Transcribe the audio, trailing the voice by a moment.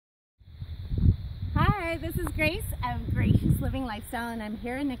Hi, this is Grace of Gracious Living Lifestyle, and I'm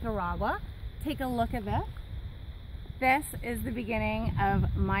here in Nicaragua. Take a look at this. This is the beginning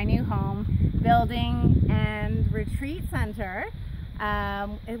of my new home, building and retreat center.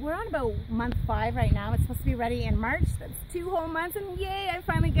 We're on about month 5 right now. It's supposed to be ready in March. That's 2 whole months, and yay, I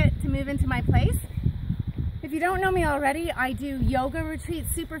finally get to move into my place. If you don't know me already, I do yoga retreats,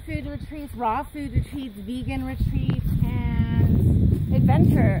 superfood retreats, raw food retreats, vegan retreats, and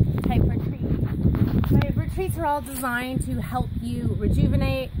adventure type retreats. My retreats are all designed to help you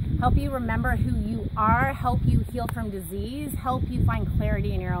rejuvenate, help you remember who you are, help you heal from disease, help you find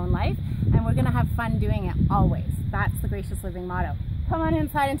clarity in your own life, and we're gonna have fun doing it always. That's the Gracious Living motto. Come on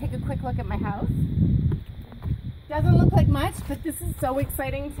inside and take a quick look at my house. Doesn't look like much, but this is so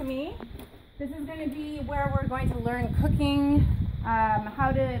exciting to me. This is going to be where we're going to learn cooking,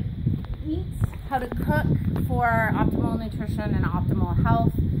 how to eat, how to cook for optimal nutrition and optimal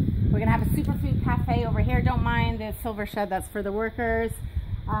health. We're going to have a superfood cafe over here. Don't mind the silver shed, that's for the workers.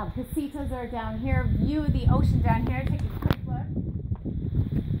 Casitas are down here. View of the ocean down here. Take a quick look.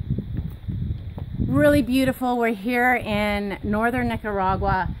 Really beautiful. We're here in northern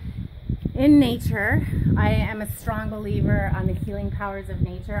Nicaragua in nature. I am a strong believer on the healing powers of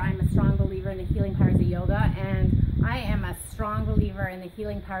nature. I'm a strong believer in the healing powers of yoga, and I am a strong believer in the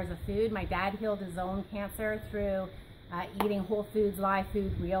healing powers of food. My dad healed his own cancer through eating whole foods, live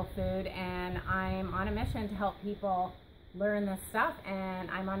food, real food, and I'm on a mission to help people learn this stuff, and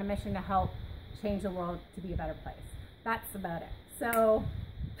I'm on a mission to help change the world to be a better place. That's about it. So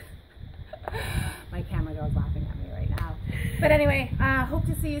my camera girl's laughing at me right now. But anyway, hope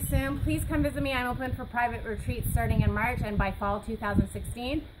to see you soon. Please come visit me. I'm open for private retreats starting in March, and by fall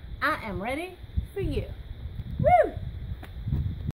 2016, I am ready for you.